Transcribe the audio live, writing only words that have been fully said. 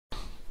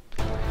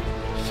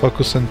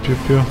Focus and pew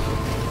pew.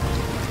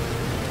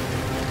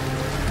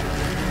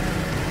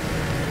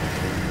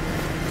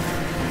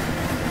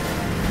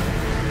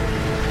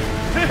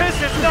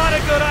 This is not a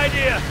good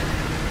idea.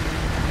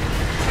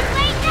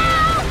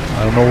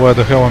 I don't know where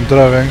the hell I'm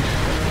driving.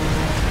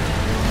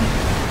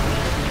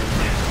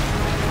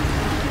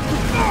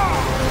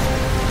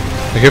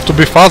 I have to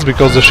be fast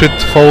because the shit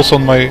falls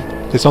on my...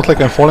 It's not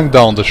like I'm falling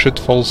down, the shit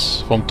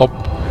falls from top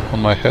on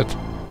my head.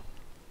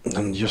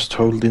 And just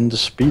hold in the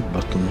speed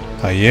button.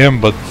 I am,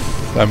 but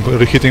I'm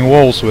hitting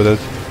walls with it.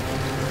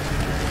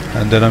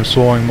 And then I'm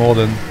slowing more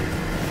than...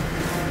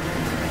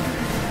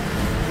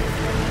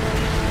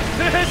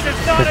 This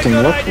is not a Hitting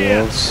good what idea.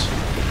 walls?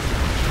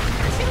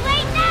 Too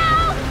late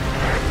now!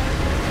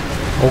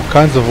 all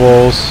kinds of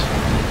walls.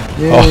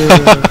 Yeah.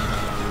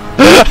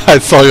 I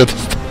saw you.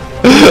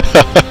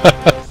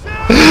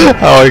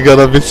 How I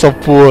gotta be so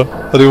poor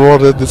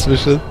rewarded this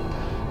mission.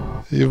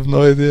 You have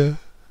no idea.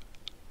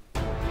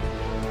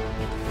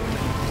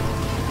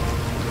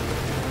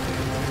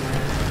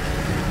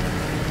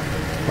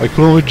 Why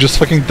couldn't we just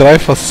fucking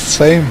drive us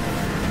same?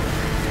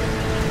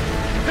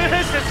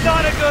 This is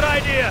not a good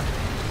idea.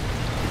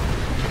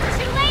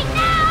 Too late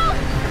now!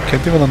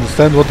 Can't even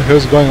understand what the hell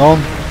is going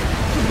on.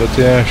 But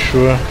yeah,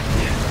 sure.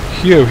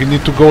 Here, we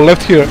need to go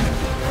left here.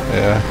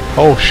 Yeah.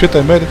 Oh shit,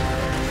 I made it.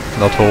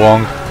 Not for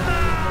long.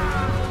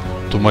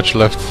 Too much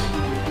left.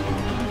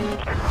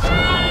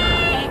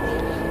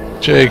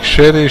 Jake,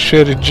 Sherry,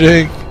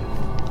 Jake.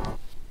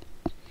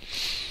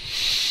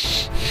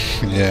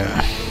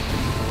 Yeah.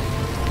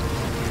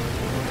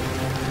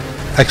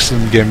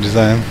 Excellent game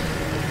design.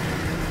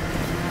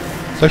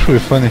 It's actually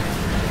funny.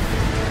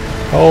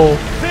 Oh.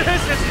 This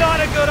is not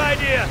a good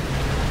idea.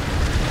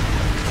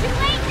 Too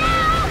late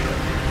now!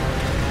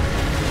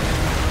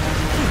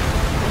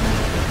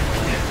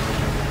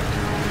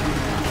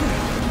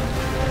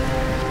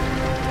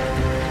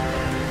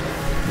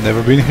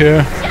 Never been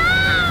here.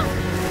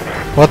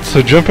 What?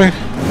 Jumping?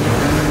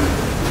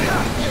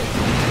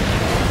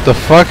 The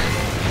fuck?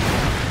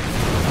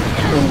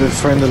 And we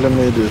finally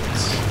made it.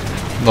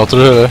 Not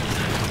really.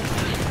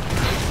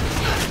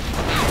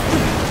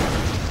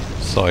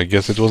 So I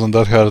guess it wasn't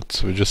that hard,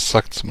 we just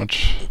sucked so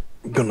much.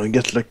 Gonna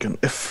get like an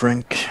F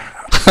rank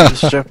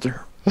this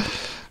chapter.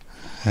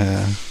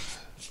 Yeah.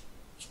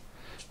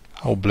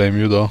 I'll blame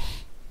you though.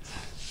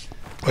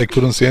 I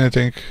couldn't see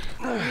anything.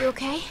 Are you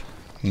okay?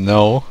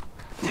 No.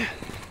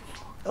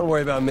 Don't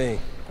worry about me.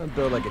 I'm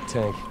built like a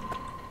tank.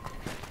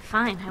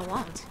 Fine, I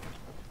won't.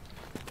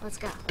 Let's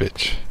go.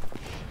 Bitch.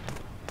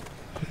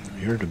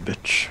 You're the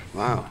bitch.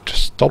 Wow.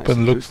 Just stop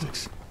and look.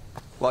 Acoustics.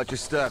 Watch your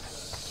step.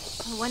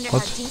 I wonder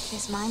What? how deep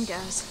this mine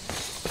goes.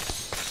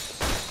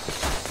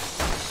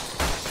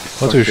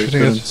 What are you Fuck,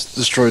 shooting couldn't at?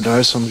 destroy the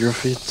ice under your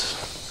feet.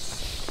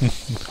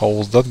 How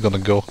was that gonna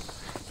go?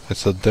 I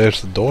said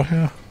there's a door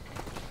here.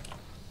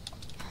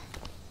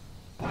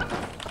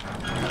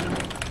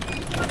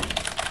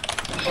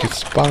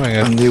 It's spamming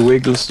it. And he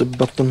wiggles the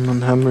button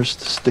and hammers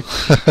the stick.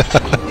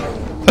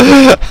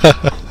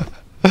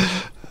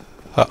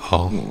 Uh-oh.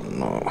 Oh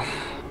no.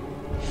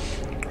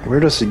 Where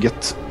does he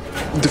get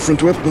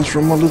different weapons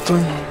from all the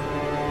time?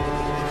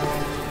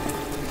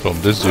 From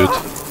this dude.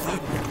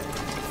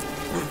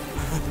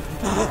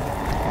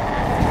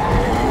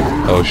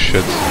 Oh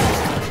shit.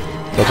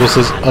 That was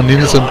an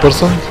innocent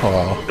person?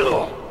 Wow.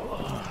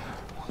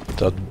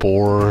 That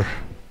bore.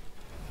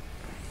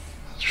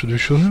 Should we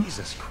shoot him?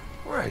 Jesus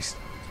Christ.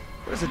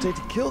 What does it take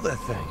to kill that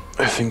thing?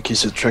 I think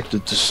he's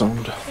attracted to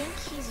sound. I think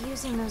he's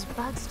using those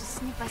bugs to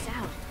sniff us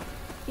out.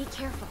 Be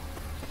careful.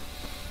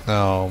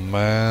 Oh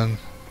man.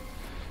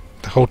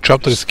 The whole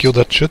chapter is kill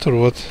that shit or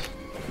what?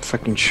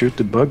 Fucking shoot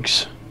the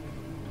bugs.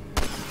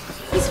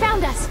 He's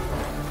found us!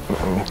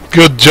 Uh-oh.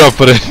 Good job,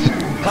 buddy.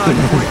 Hide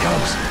before he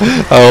comes.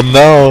 Oh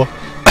no.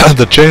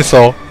 The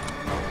chainsaw.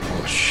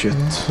 Oh shit.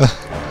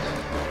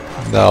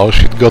 No,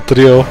 shit got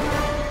real.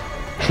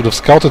 Should have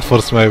scouted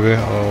first maybe.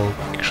 Oh,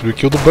 should we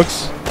kill the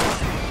bugs?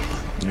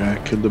 Yeah,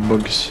 kill the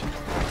bugs.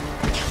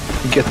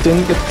 Get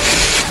in, get...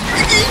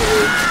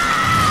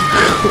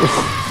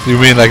 You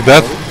mean like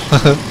that?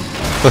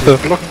 You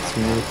blocked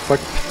me, fuck.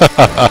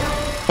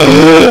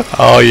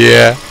 Oh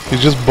yeah.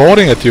 He's just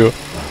boring at you.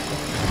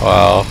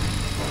 Wow.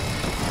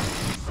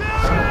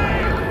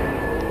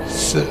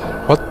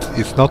 What?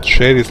 It's not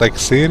Sherry, it's like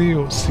Siri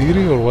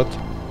or what?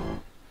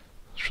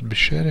 Should be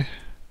Sherry.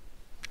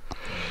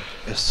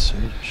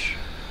 SH.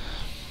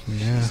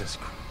 Yeah. Jesus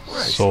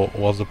Christ. So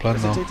what's the plan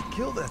What does it now? take to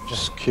kill that thing?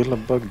 Just kill a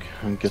bug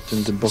and get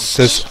in the box.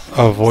 Says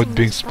avoid Using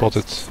being those bugs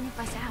spotted. to sniff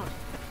us out.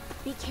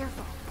 Be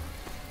careful.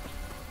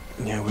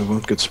 Yeah, we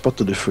won't get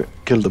spotted if we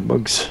kill the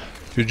bugs.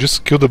 You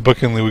just killed the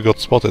bug and we got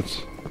spotted.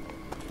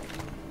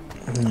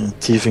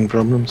 Thieving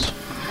problems.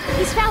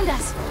 He's found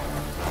us!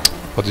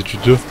 What did you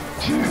do?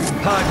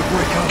 Hide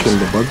before he comes. Kill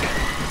the bug.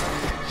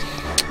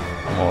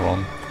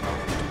 Moron.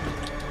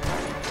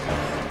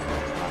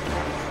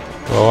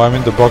 Well, I'm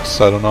in the box,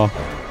 I don't know.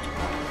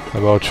 How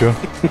about you?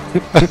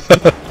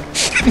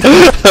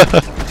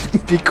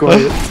 Be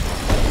quiet.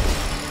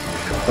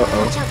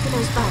 Uh-oh. Watch out for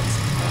those bugs.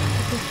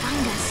 If they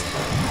find us,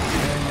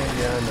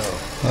 know.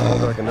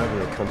 Sounds like another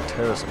will come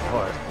tear us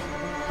apart.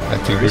 I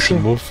think we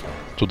should move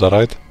to the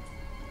right.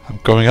 I'm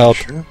coming out.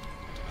 Sure.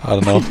 I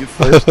don't know. You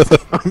first.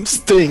 I'm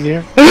staying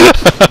here.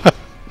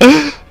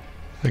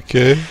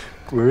 Okay.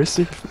 Where is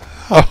he?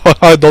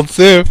 I don't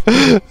see him.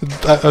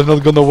 I'm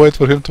not gonna wait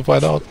for him to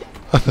find out.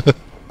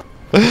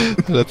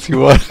 Let's see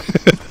why.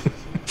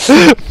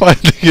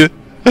 Finding it,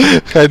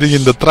 hiding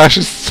in the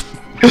trashes.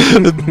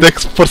 The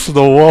next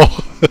personal wall.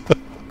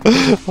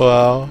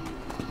 Wow.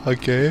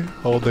 Okay.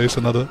 Oh, there's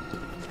another.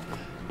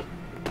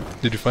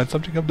 Did you find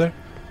something up there?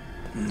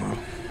 No.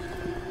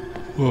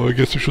 Oh, I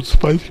guess you should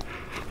spike.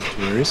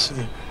 Where is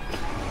he?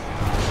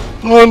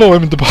 Oh no,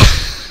 I'm in the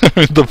box.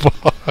 I'm in the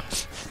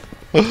box.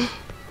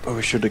 Oh,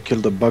 we should have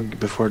killed a bug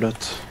before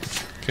that.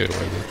 Okay,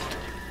 wait.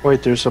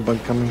 Wait, there's a bug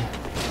coming.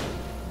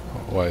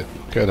 Oh, wait.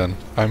 Okay then.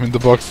 I'm in the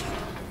box.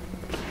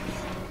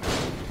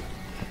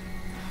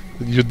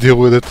 You deal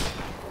with it.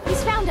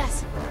 He's found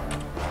us.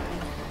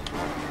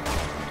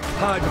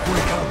 Hide before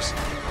he comes.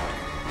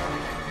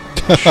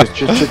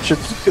 shit.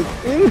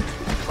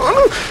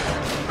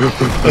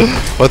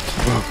 What?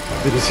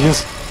 Did he see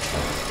us?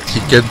 He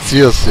can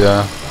see us,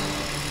 yeah.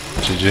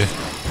 GG.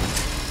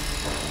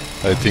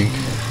 I think.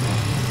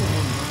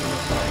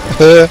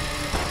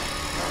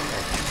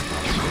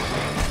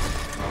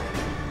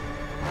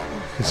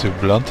 Is he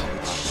blunt?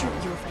 I'd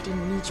shoot you if I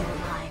didn't need you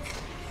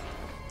alive.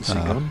 Is he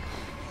gone?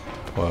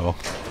 Well.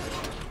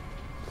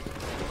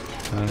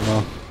 I don't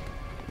know.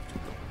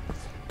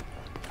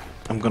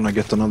 I'm gonna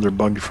get another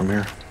bug from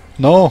here.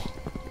 No!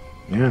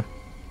 Yeah.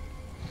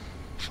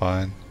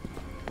 Fine.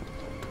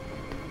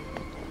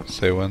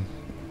 Say when.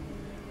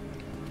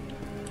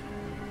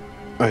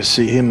 I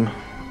see him.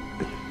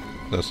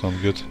 That's not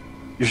good.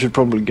 You should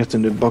probably get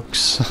in the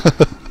box.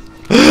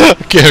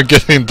 Okay, I'm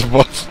getting in the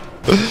box.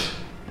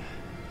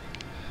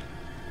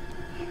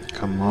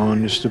 Come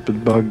on, you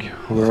stupid bug.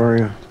 Where are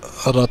you?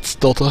 Rat's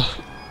daughter.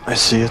 I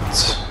see it.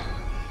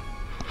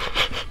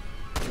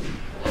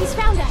 He's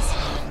found us.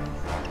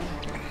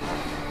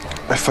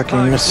 I fucking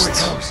Hide before he missed.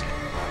 comes.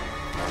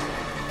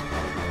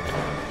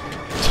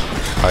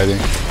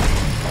 Hiding.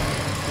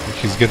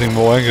 He's getting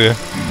more angry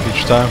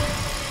each time.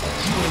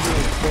 I'm a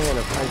really fan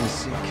of hide and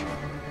seek.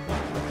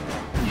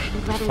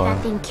 You'd rather Fine.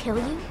 that thing kill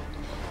you?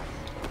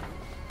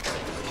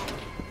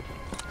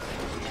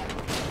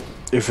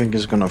 You think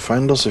he's gonna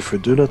find us if we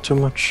do that too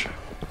much?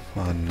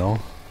 I don't know.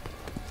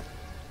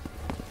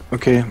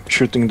 Okay,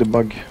 shooting the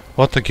bug.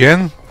 What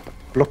again?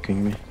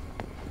 Blocking me.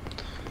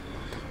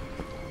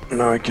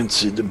 Now I can't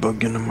see the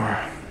bug anymore.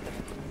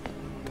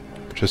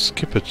 Just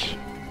skip it.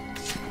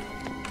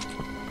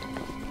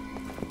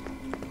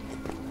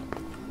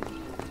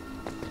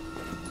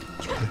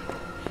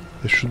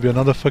 There should be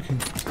another fucking...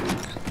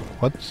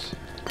 What?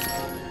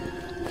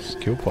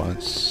 Skill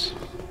points.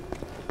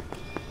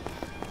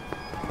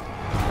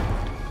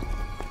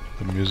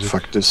 The music.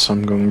 Fuck this,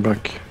 I'm going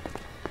back.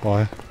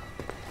 Why?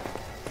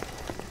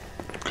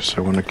 Because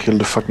I wanna kill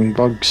the fucking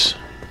bugs.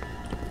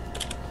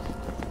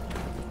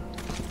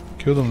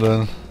 Kill them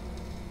then.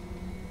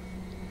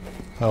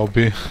 I'll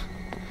be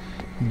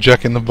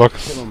Jack in the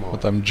box, Kill 'em all.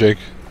 but I'm Jake.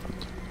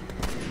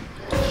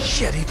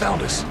 Shit, he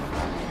found us.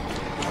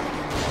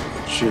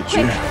 Shit, Quick,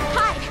 you.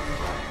 hide!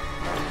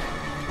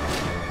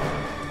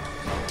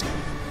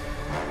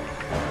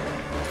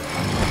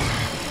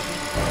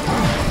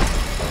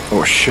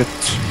 Oh shit.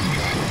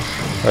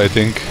 I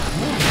think.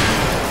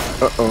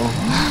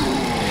 Uh-oh.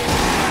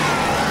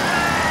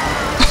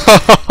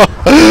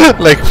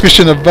 Like fish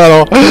in a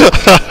barrel.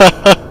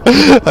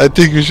 I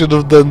think we should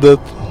have done that.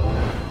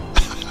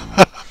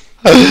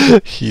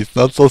 He's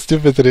not so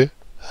stupid today.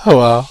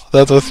 Wow,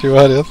 that was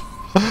hilarious.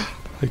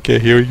 Okay,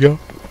 here we go.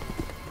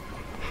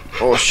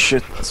 Oh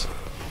shit.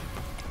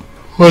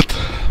 What?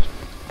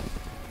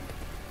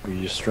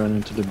 We just ran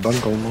into the bug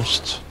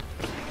almost.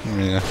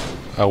 Yeah,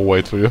 I'll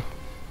wait for you.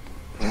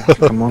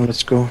 Come on,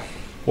 let's go.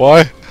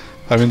 Why?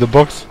 I'm in the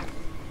box.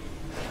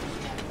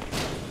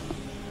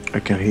 I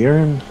can hear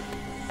him.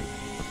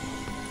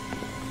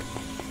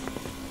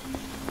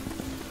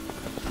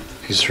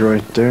 He's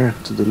right there,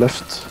 to the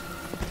left.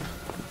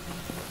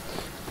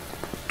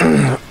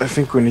 I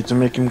think we need to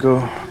make him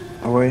go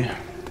away.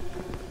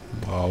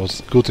 I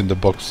was good in the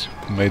box.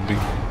 Made me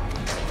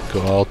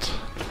go out.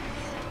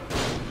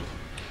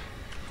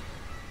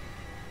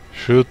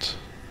 Shoot.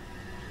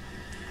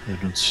 I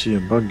don't see a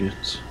bug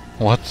yet.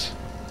 What?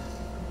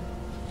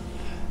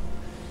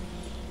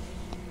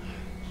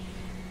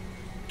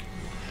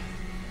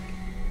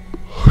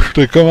 Should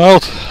I come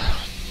out?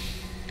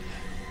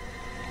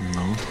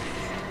 No.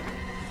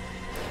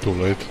 Too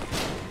late.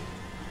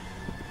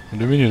 What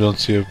do you mean you don't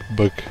see a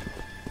bug?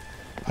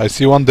 I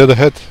see one dead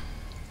ahead.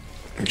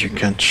 You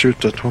can't shoot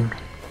that one.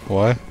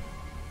 Why?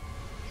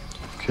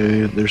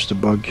 Okay, there's the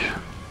bug.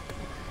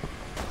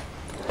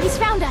 He's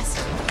found us.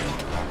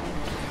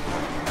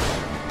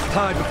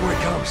 Hide before he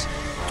comes.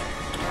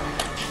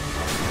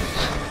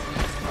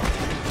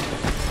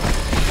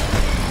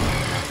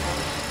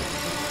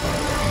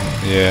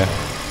 Yeah,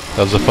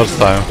 that's the first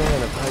time.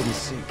 Fan of hide and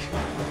seek.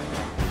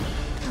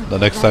 The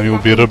next time you'll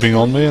be rubbing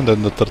on me, and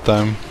then the third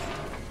time...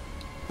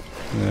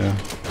 Yeah.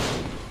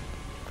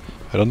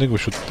 I don't think we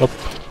should up.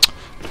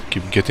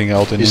 Keep getting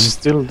out and He's in.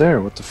 still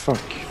there, what the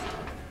fuck?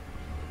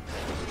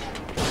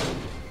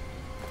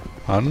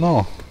 I don't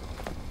know.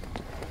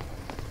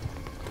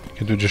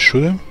 Can you just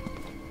shoot him?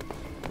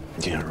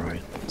 Yeah,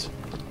 right.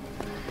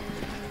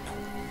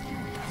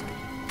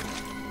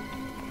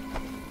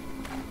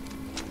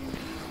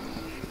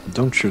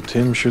 Don't shoot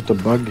him, shoot a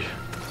bug.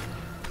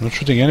 I'm not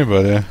shooting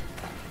anybody.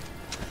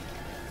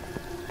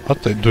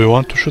 What? Do you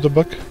want to shoot a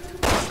bug?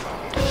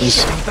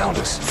 He's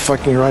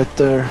fucking right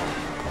there.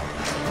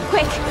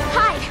 Quick,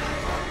 hide!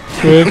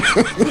 Quick!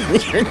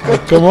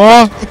 Come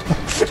on!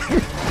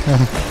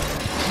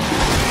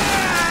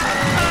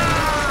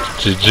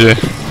 GG.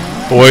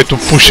 Way to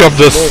push up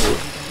this.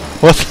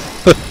 What?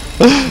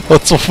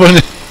 What's so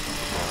funny?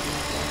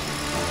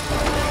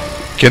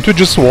 Can't we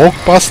just walk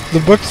past the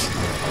bugs?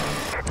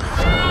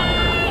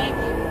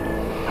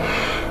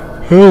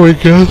 Oh my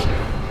god.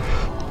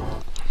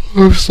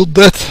 I'm so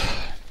dead.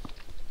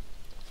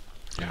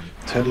 I'm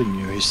telling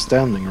you, he's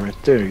standing right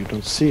there. You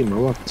don't see him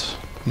or what?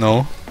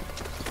 No.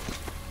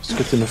 Let's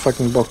get in the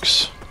fucking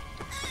box.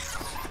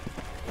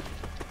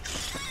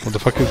 What the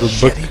fuck is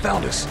that bug? He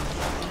found us.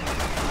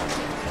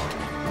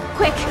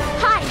 Quick,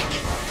 hide!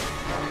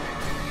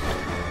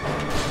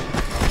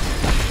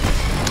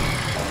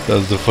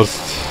 That's the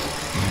first.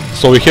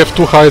 So we have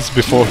 2 hides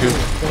before here.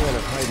 Fan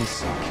of hide and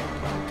seek.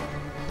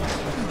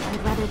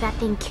 I'd rather that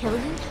thing kill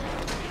you.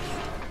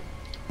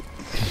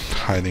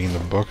 Hiding in the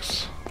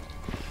box.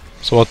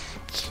 So what?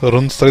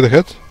 Run straight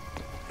ahead?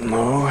 No,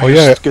 Oh, I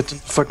yeah. just get in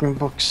the fucking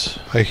box.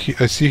 I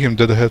see him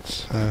dead ahead,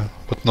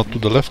 but not to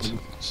the left.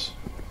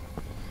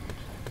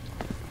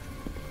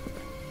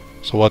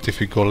 So what if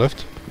we go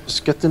left?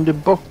 Just get in the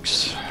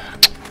box.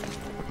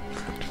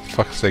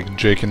 Fuck's sake,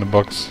 Jake in the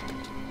box.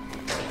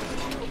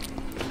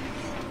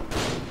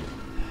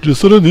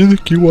 Just run in,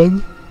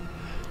 Q1.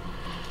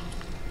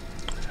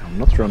 I'm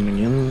not running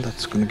in,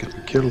 that's gonna get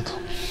me killed.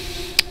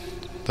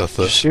 That's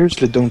You it.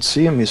 seriously don't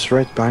see him, he's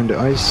right behind the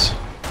ice.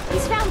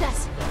 He's found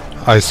us.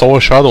 I saw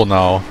a shadow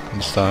now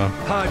this time.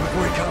 Hide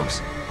before he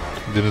comes.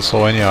 Didn't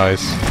saw any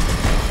eyes.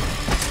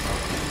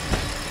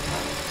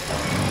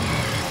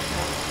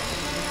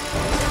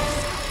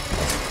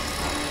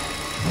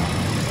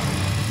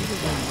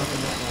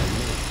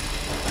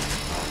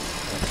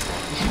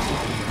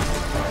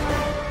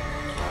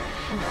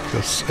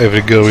 Because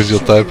every girl is your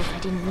type. I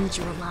didn't need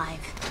you alive.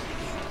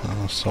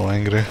 I'm so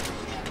angry.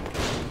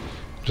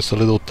 Just a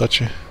little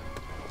touchy.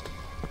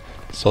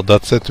 So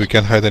that's it, we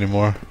can't hide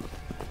anymore.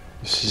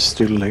 Is he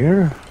still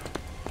here?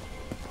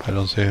 I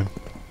don't see him.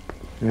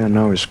 Yeah,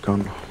 now he's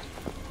gone.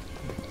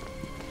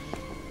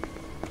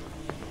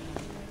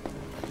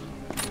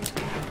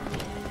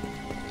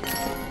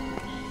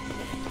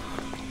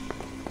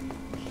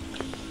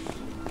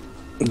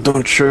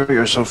 Don't show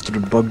yourself to the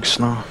bugs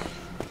now.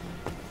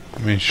 I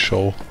mean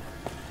show.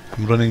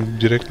 I'm running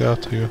directly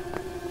after you.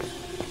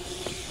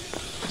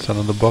 It's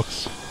another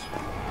box.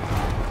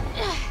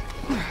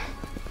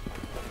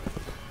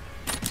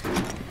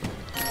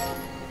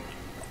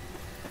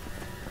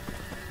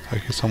 I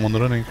hear someone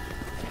running.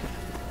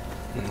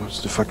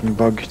 What's the fucking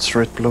bug? It's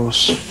right below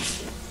us.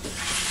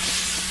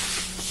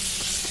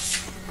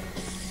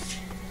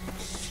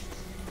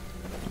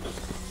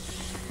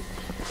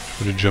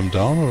 Did you jump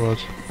down or what?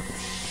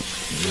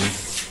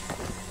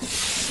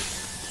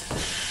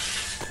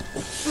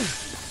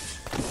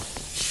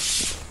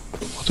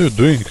 What are you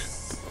doing?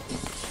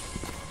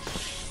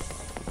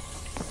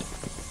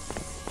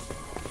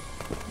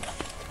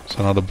 It's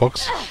another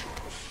box.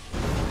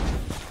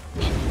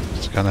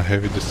 It's kinda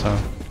heavy this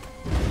time.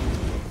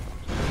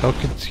 How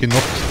could he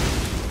not?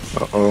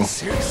 Uh-oh.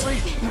 Seriously?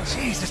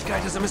 Jeez, this guy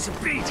doesn't miss a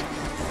beat.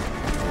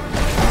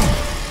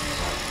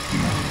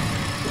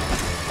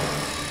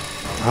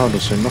 How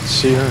does he not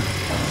see her?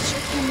 Sure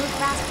can move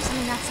fast for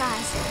something that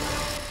size.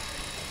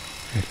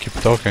 Yeah, keep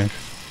talking.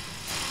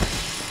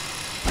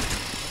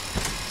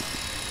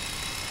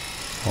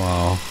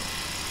 Wow.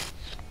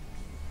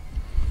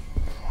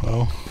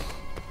 Well,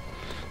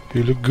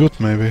 you look good,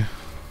 maybe.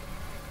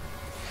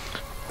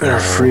 There are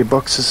 3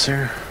 boxes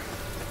here.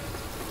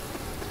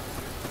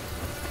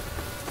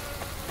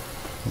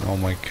 Oh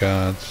my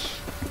god.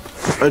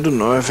 I don't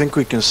know, I think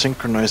we can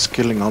synchronize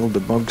killing all the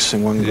bugs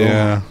in one go.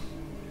 Yeah.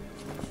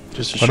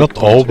 Just a Well, not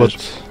short all,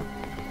 contest.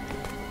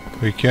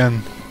 but we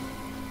can.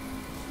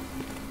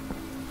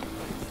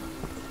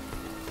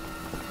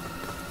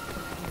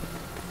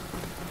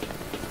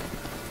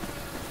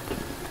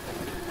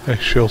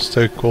 Actually, I'll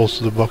stay close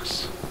to the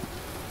box.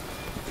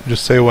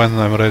 Just say when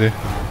I'm ready.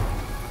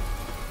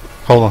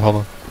 Hold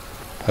on.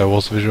 I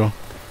was visual.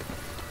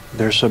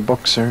 There's a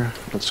box here,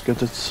 let's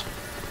get it.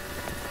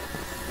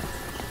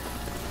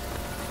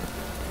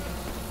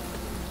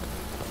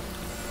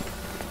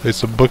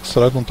 There's a box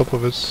right on top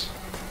of it.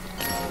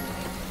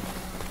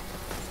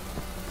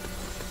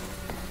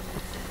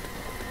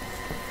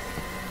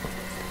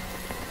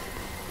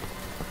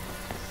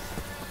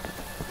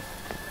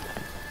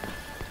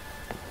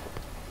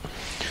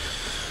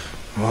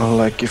 Well,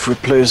 Like if we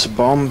place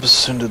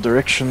bombs in the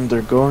direction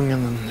they're going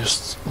and then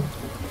just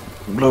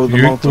blow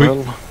them all to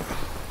hell.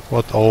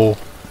 What? Oh,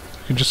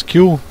 you can just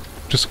kill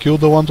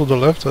the one to the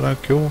left and I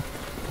kill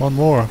one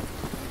more.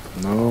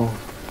 No.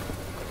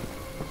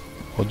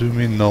 What do you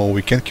mean no?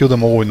 We can't kill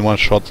them all in one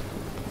shot.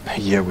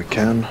 Yeah, we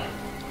can.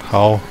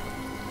 How?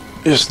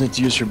 You just need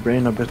to use your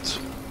brain a bit.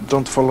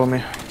 Don't follow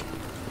me.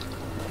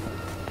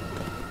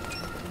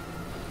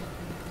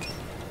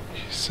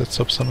 He sets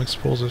up some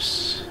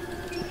explosives.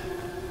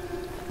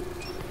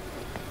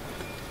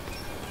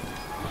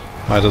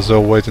 Might as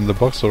well wait in the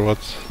box or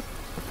what?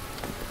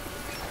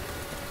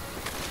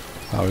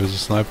 I'll use a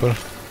sniper.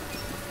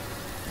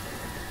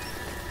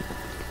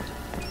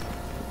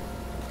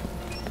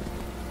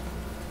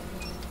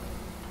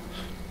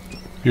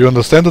 You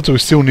understand that we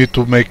still need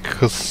to make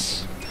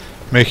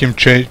him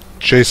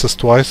chase us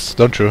twice,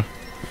 don't you?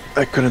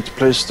 I couldn't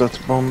place that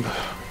bomb.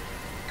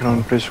 I can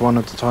only place one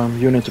at a time.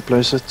 You need to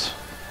place it.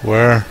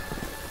 Where?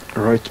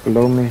 Right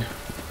below me.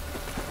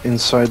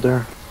 Inside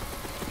there.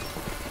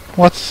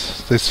 What?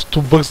 There's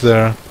 2 bugs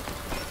there.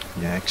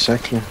 Yeah,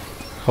 exactly.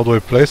 How do I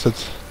place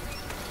it?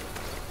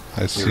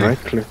 I see. You right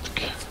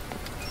click.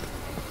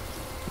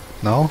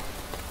 Now?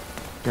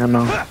 Yeah,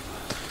 no.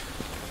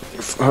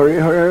 Hurry,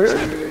 hurry,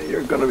 hurry.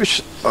 You're gonna be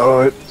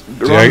oh,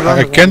 See,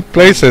 I can't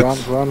place it.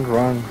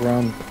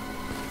 Run.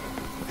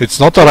 It's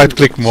not a right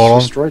click, moron.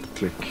 Just right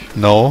click.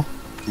 No.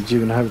 Did you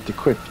even have it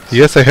equipped?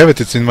 Yes, I have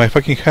it. It's in my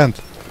fucking hand.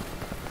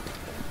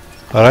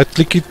 A right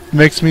click, it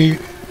makes me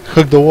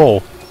hug the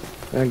wall.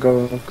 Yeah,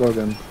 go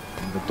again.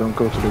 But don't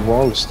go to the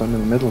wall, stand in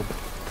the middle.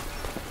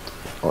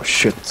 Oh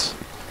shit.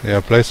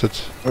 Yeah, place it.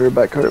 Hurry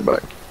back, hurry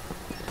back.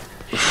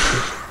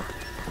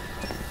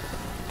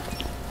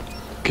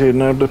 Okay,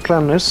 now the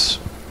plan is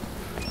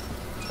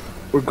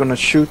we're gonna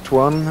shoot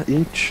one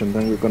each and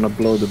then we're gonna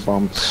blow the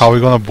bombs. How are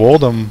we gonna blow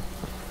them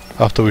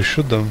after we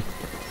shoot them?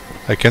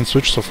 I can't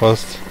switch so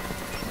fast.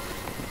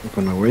 We're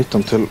gonna wait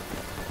until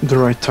the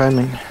right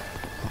timing.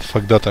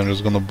 Fuck that, I'm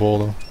just gonna blow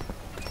them.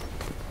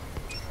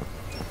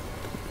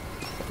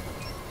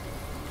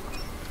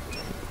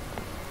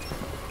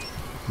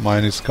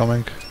 Mine is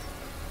coming.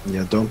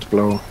 Yeah, don't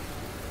blow.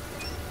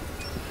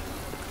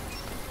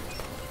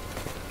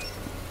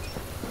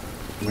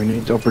 We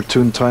need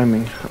opportune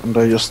timing, and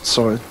I just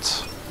saw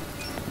it.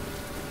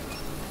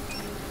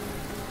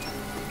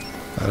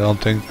 I don't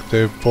think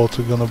they're both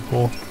gonna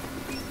blow.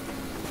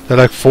 They're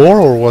like 4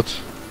 or what?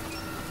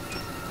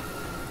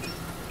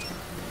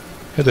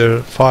 Yeah,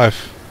 they're 5.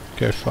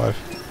 Okay, 5.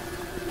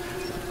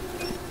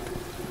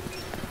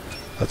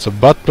 That's a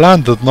bad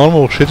plan. That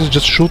normal shit is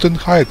just shoot and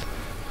hide.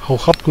 How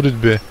hard could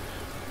it be?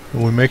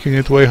 We're making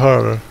it way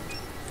harder.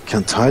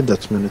 Can't hide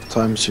that many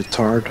times, you're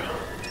tired.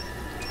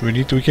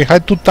 We can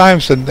hide 2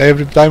 times and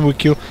every time we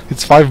kill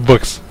it's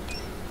 $5.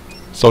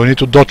 So we need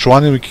to dodge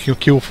 1 and we can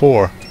kill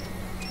 4.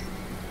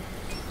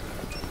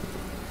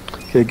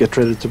 Okay, get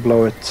ready to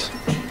blow it.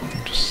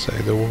 Just say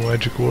the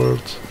magic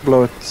word.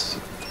 Blow it.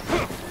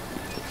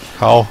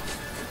 How?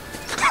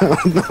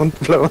 Don't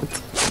blow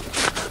it.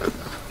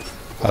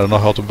 I don't know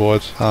how to blow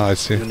it. Ah, I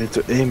see. You need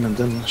to aim and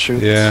then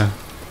shoot. Yeah.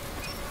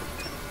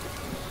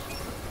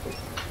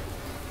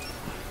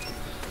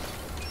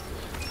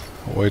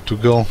 Way to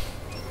go.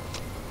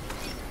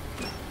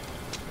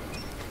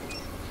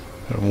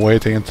 I'm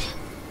waiting it.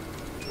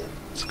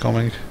 It's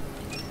coming.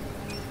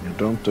 You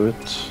don't do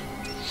it.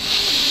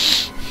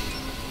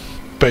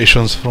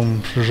 Patience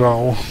from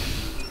Zhao.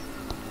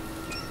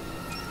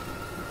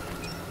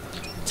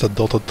 It's a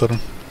Dota turn.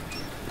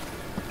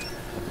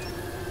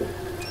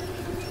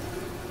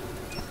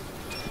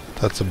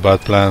 That's a bad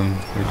plan.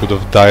 We could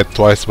have died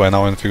twice by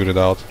now and figured it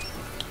out.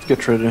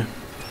 Get ready.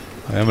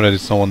 I am ready,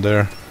 it's no one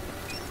there.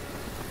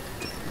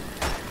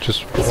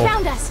 Just He's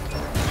found us.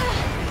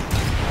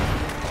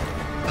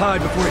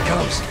 Hide before he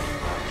comes.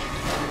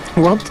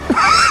 What?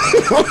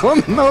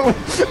 Oh no!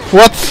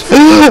 What?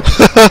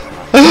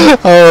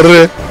 Oh,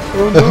 re.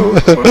 Oh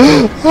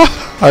no!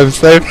 I'm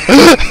safe.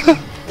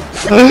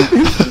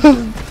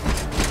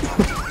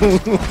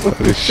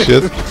 Holy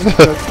shit.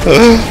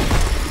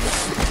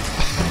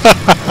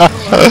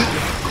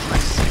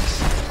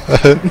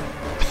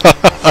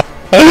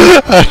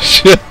 Oh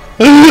shit.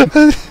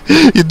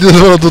 You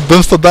didn't want to do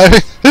dumpster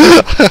diving?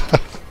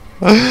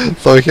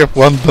 So we have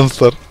 1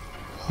 dumpster.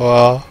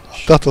 Wow.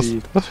 That was...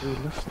 2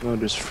 left? No,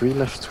 there's 3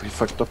 left. We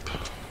fucked up.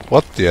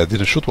 What? Yeah, I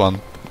didn't shoot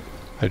 1.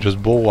 I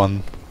just bought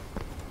 1.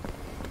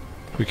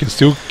 We can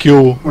still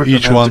kill We're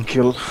each gonna one. have to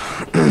kill.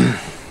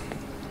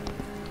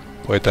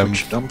 Wait, I'm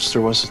Which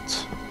dumpster was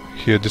it?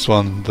 here, this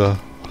one, the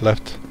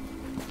left.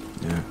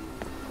 Yeah.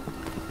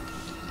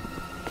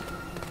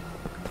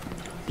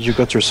 You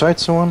got your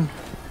sights on?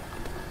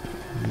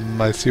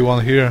 I see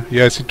 1 here.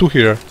 Yeah, I see 2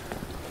 here.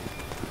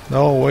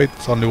 No, wait,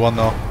 it's only 1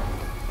 now.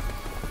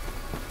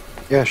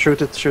 Yeah,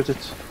 shoot it, shoot it.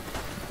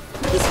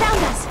 He's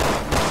found us.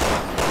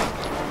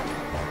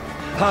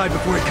 Hide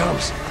before he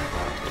comes.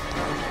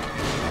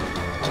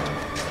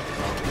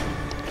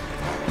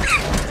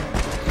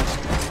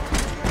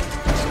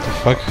 What the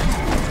fuck?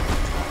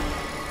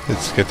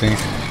 It's getting...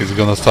 He's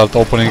gonna start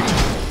opening.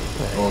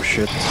 Oh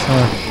shit.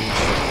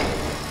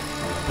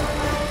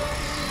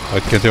 I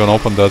can't even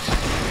open that.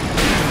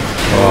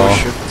 Oh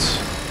shit.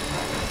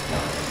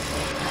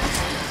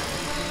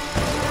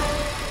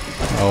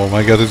 Oh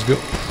my god, it's good.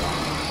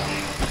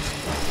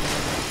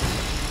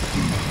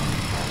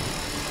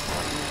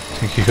 I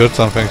think he heard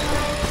something.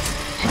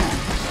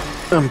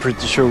 I'm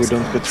pretty sure we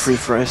don't get free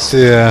fries.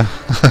 Yeah.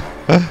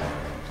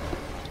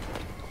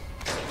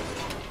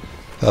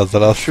 That's the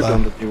last Should time.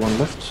 only be one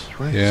left,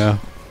 right? Yeah,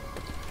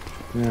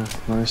 Yeah,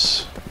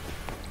 nice.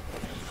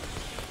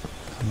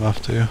 I'm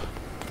after you.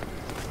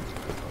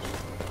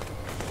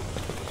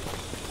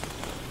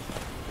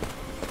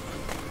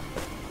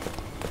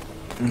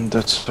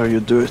 That's how you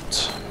do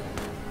it.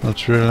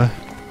 Not really.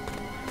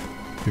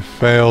 You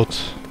failed.